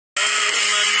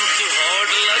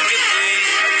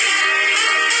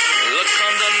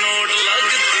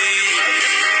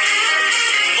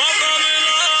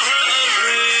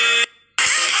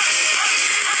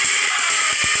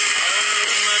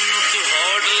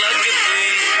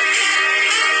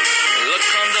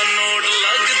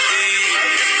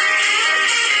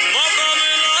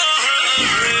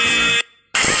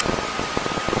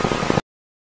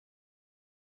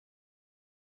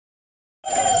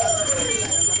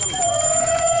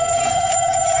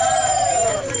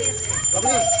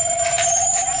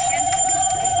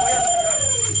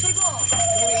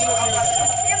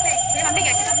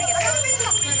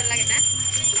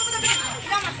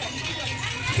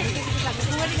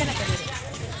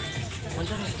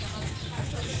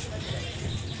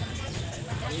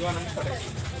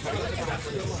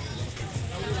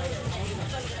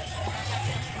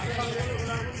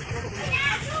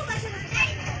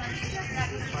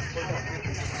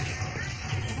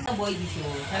boy dicho,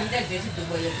 sampai besi tu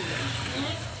boy itu.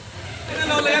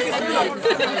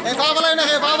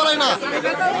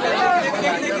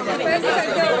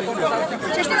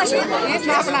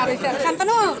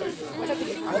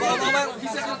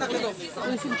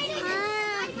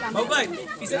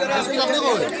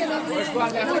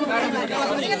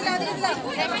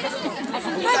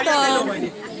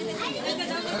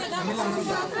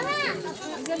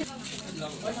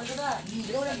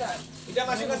 Tidak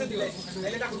masuk ke sini,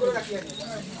 ini tak guru kaki ini.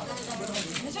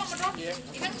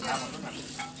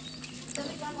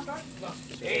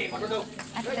 Motor tu.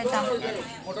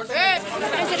 Motor tu.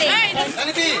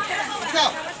 Tadi pi, kita.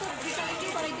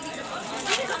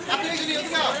 Apa yang ini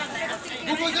kita?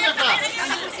 Buku itu apa?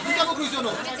 Kita buku itu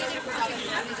no.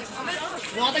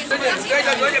 Mau apa itu? Dua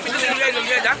aja, pintu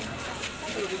dua aja.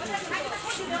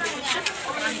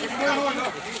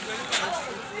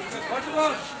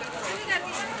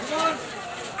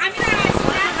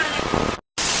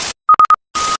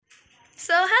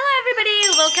 So hello everybody,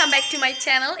 welcome back to my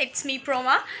channel. It's me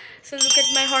Proma. So look at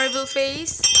my horrible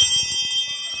face.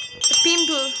 The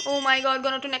pimple, oh my god,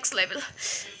 gone to next level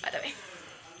by the way.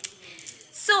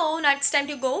 So now it's time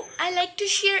to go. I like to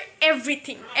share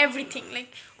everything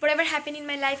like whatever happened in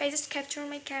my life I just capture on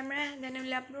my camera and then I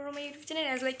will upload on my YouTube channel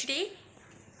as like today.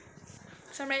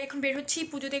 So আমরা এখন বের হচ্ছি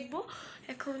পুজো দেখবো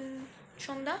এখন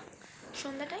সন্ধ্যা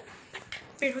time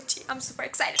বের হচ্ছি I'm super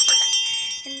excited for that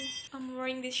and I'm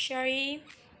wearing this sari.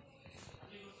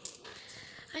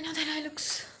 I know that I look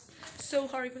so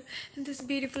horrible and this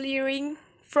beautiful earring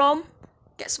from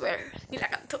guess where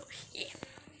Nilakanto. Yeah.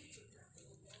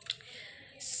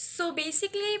 So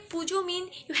basically pujo mean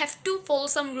you have to follow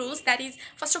some rules, that is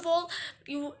first of all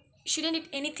you shouldn't eat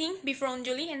anything before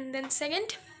Anjali and then second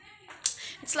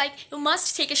it's like you must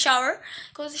take a shower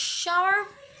because shower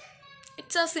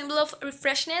it's a symbol of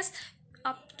refreshness.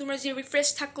 তোমরা যে refresh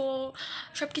থাকো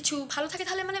সবকিছু ভালো থাকে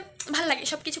তাহলে মানে ভালো লাগে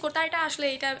সবকিছু করতে আর এটা আসলে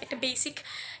এটা একটা বেসিক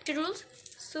একটা rules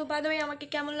so by the way আমাকে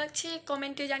কেমন লাগছে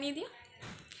কমেন্টে জানিয়ে দিও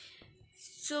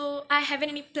so I haven't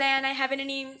any plan I haven't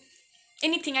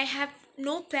anything I have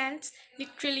no plans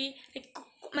literally like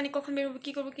মানে কখন বেরোবো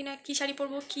কী করবো কিনা কী শাড়ি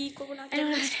পরবো কী করবো না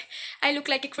I look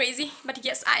like a crazy but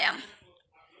yes I am.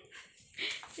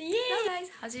 Hello guys,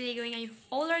 how's your day going? Are you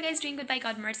all are guys doing good by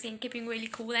God mercy and keeping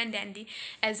really cool and dandy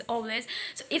as always.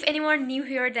 So if anyone new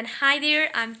here then hi there,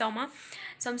 I'm Toma.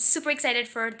 So I'm super excited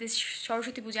for this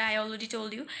Saraswati Puja. I already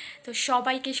told you. So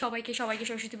সবাইকে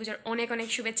Saraswati Pujar অনেক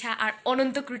শুভেচ্ছা আর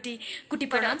অনন্ত কোটি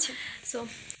প্রণাম. So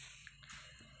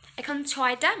এখন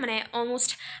 6টা মানে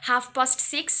almost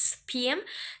 6:30 PM.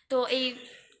 তো এই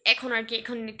এখন আর কি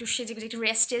এখন একটু সেজে একটু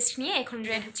রেস্ট নিয়ে এখন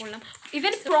রেড করলাম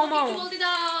ইভেন প্রোমো বলতে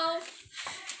দাও.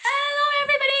 Hello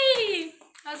everybody,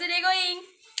 how's the day going?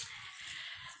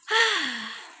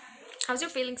 How's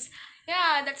your feelings?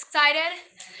 Yeah, that's excited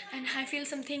and I feel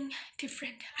something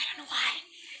different. I don't know why.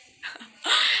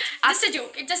 Just a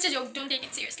joke, it's just a joke, don't take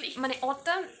it seriously. মানে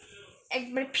ওটা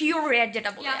একবারে pure red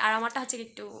যেটা বলে আর আমারটা হচ্ছে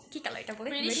একটু কি colour এটা বলে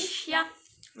radish. Yeah,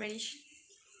 reddish.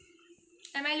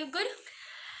 Am I look good?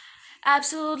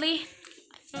 Absolutely.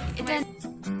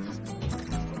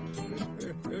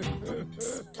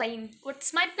 Plain. What's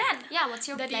my plan? Yeah, what's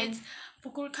your plan?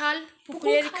 পুকুর খাল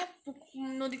পুকুরের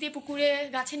নদীতে পুকুরে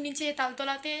গাছের নিচে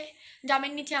তালতলাতে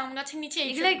জামের নিচে আম গাছের নিচে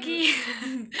এগুলো কি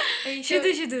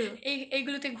শুধু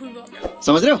এইগুলোতে ঘুরবো আমরা.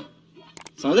 समझ रहे हो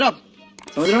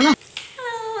ना?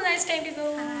 Hello, nice time to go.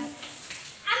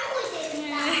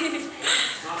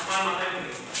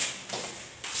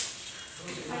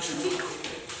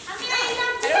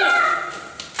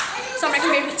 So আমরা এখন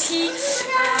বের হচ্ছি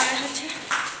আর হচ্ছে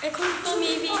এখন তো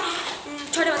মেবি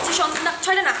 6টা বাজছে সন্ধ্যা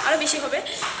 6টা না আরও বেশি হবে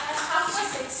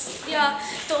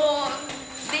তো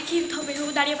দেখি কোথাও বের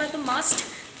হবো দাঁড়িয়ে পাড়া তো মাস্ট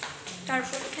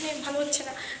তারপর এখানে ভালো হচ্ছে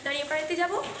না দাঁড়িয়ে পাড়াতে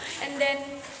যাবো অ্যান্ড দেন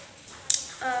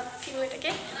কী বলে এটাকে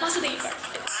মাসুদাই পাড়া.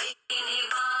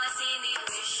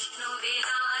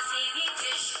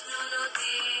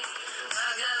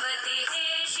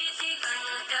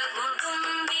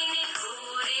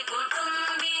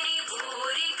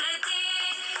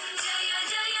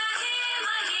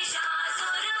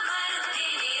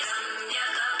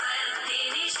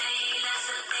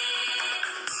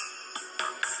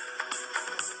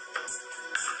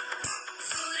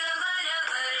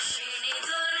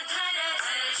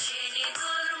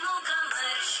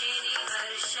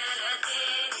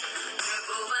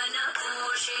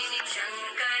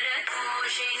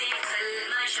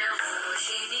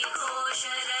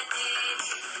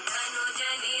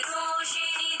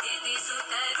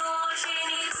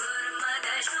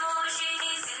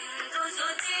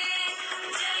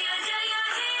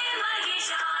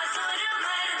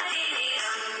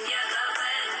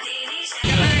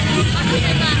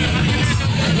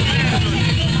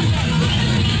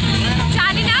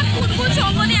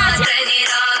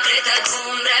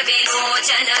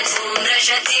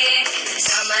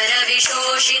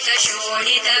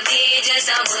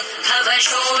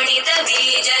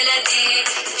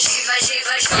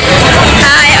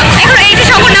 এখন এইটা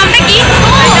সবার নামটা কি?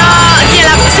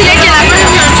 জেলা সিলেট জেলা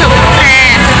প্রশাসন সভা।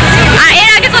 হ্যাঁ, আর এর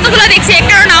আগে কতগুলো দেখছি,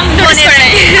 একটারও নাম নোটিস করে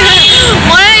নাই,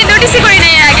 মনে নোটিসই করি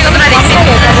নাই এর আগে কতগুলো দেখছি,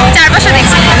 4-5টা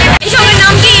দেখছি। এই সঙ্গের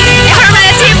নাম কি? এখন আমরা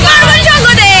যাচ্ছি পার্বণ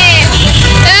সঙ্গতে।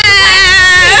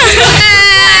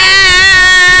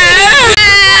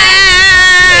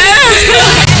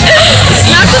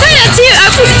 কোথায় যাচ্ছি?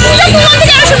 পূজা কোন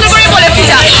থেকে আরো সুন্দর করে বলে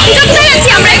পূজা কোথায় যাচ্ছি?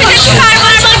 আমরা এখন যাচ্ছি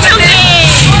পার্বণ সঙ্গে।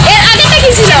 এর আগেটা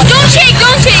কি ছিল? ডোন্ট শেক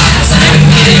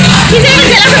কি যে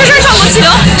জেলা প্রশাসন সঙ্গ ছিল,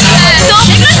 তো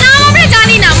এগুলোর নাম আমরা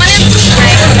জানি না, মানে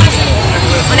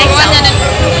অনেক জানেন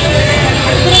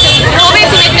রবে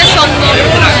কোন একটা সঙ্গ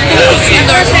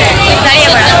সুন্দর দাঁড়িয়ে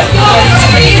পড়া।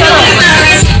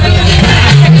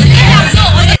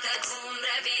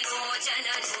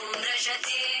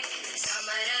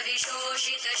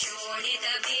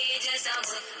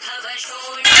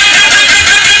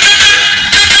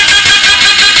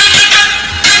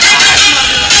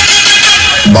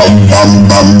 bum bum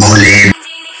bum bole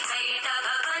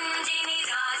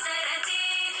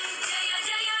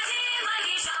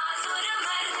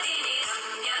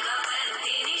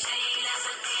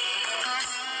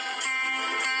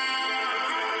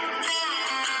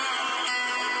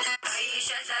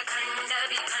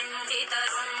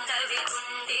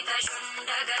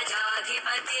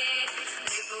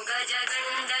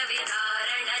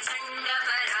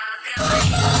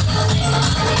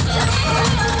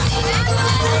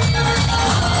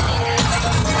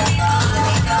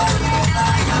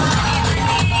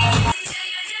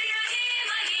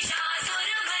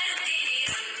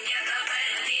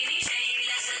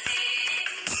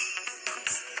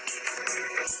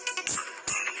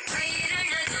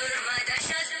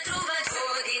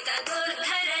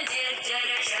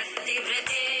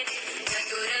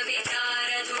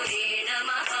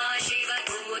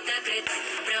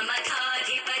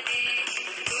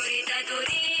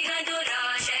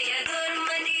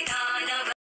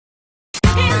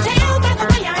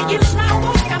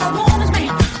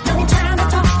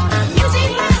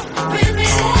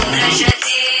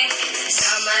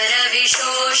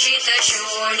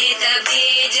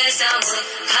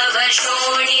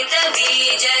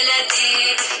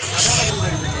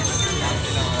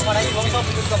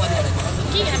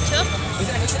কি আছো?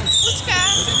 ফুচকা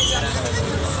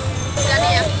জানি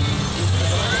না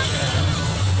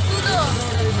পুজো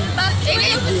বাথরুমে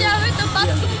যাবে তো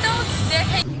বাথরুমটাও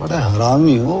দেখাই। बड़ा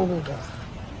हरामी हो बेटा।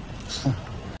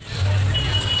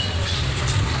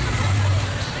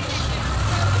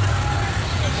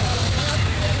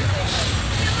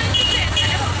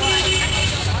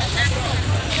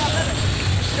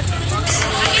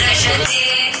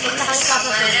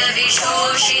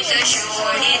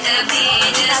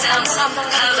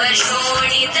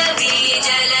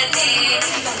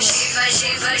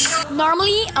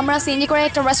 নর্মালি আমরা সিএনজি করে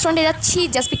একটা রেস্টুরেন্টে যাচ্ছি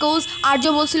জাস্ট বিকজ আর্য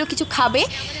বলছিল কিছু খাবে,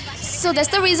 so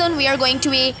that's the reason we are going to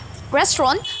A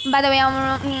restaurant. By the way আমার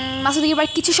মাসুদিকে এবার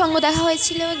কিছু সঙ্গ দেখা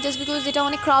হয়েছিল জাস্ট বিকজ যেটা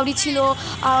অনেক ক্রাউডি ছিল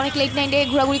আর অনেক লেট নাইটে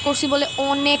ঘোরাঘুরি করছি বলে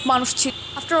অনেক মানুষ ছিল।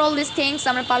 আফটার অল দিস থিংস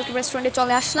আমরা পাল্টি রেস্টুরেন্টে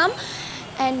চলে আসলাম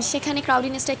অ্যান্ড সেখানে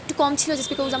ক্রাউডিনেসটা একটু কম ছিল জাস্ট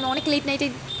বিকজ আমরা অনেক লেট নাইটে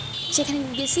সেখানে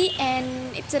গেছি অ্যান্ড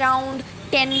ইটস অ্যারাউন্ড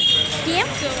 10 PM।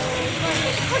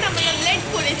 এখন আমরা লেট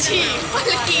করেছি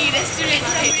পালকি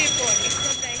রেস্টুরেন্টে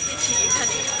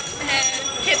এখানে হ্যাঁ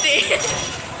খেতে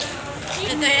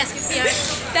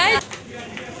তাই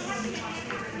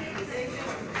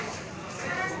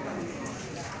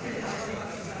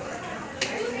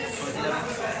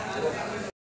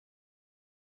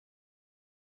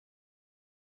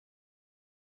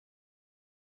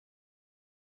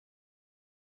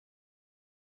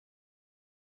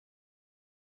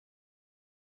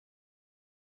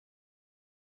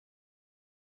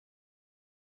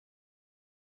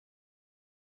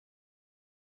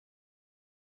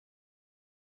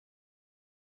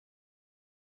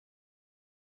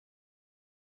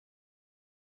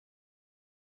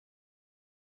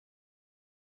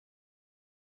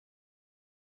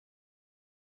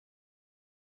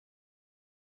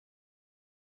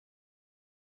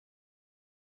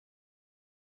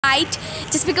রাইট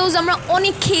জাস্ট বিকজ আমরা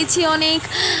অনেক খেয়েছি অনেক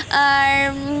আর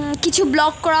কিছু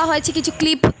ব্লগ করা হয়েছে কিছু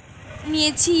ক্লিপ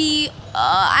নিয়েছি।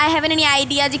 আই হ্যাভেন এনি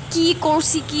আইডিয়া যে কী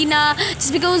করছি কি না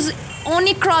জাস্ট বিকজ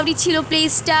অনেক ক্রাউডি ছিল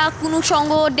প্লেসটা, কোনো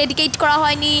সঙ্গ ডেডিকেট করা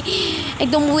হয়নি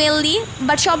একদম ওয়েললি,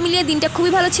 বাট সব মিলিয়ে দিনটা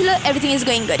খুবই ভালো ছিল। Everything is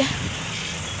going good.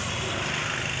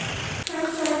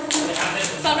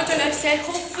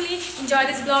 Hopefully enjoy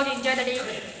this vlog, enjoy the day,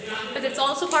 but it's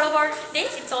also part of our day,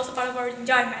 it's also part of our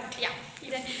enjoyment. Yeah.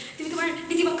 দেয় তুমি তোমার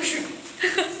নীতিবাক্য শুনো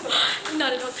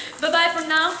not at all bye bye for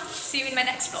now see you in my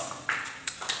next vlog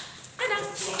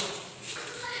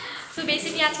so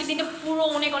basically আজকের দিনটা পুরো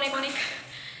অনেক অনেক অনেক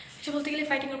সে বলতে গেলে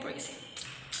ফাইটিং এর উপরে গেছে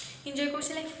এনজয়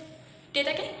করছি life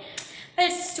ডেটাকে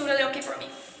it's totally okay for me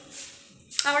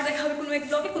আবার দেখা হবে কোনো এক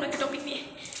ব্লগে কোনো একটা টপিক নিয়ে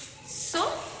so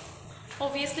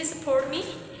obviously support me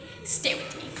stay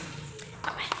with me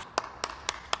bye bye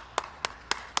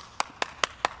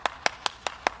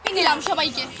দিলাম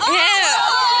সবাইকে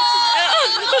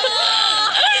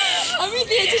আমি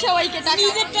দিয়েছি সবাইকে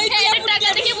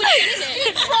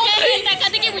টাকা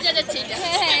দেখে বোঝা যাচ্ছে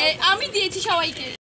আমি দিয়েছি সবাইকে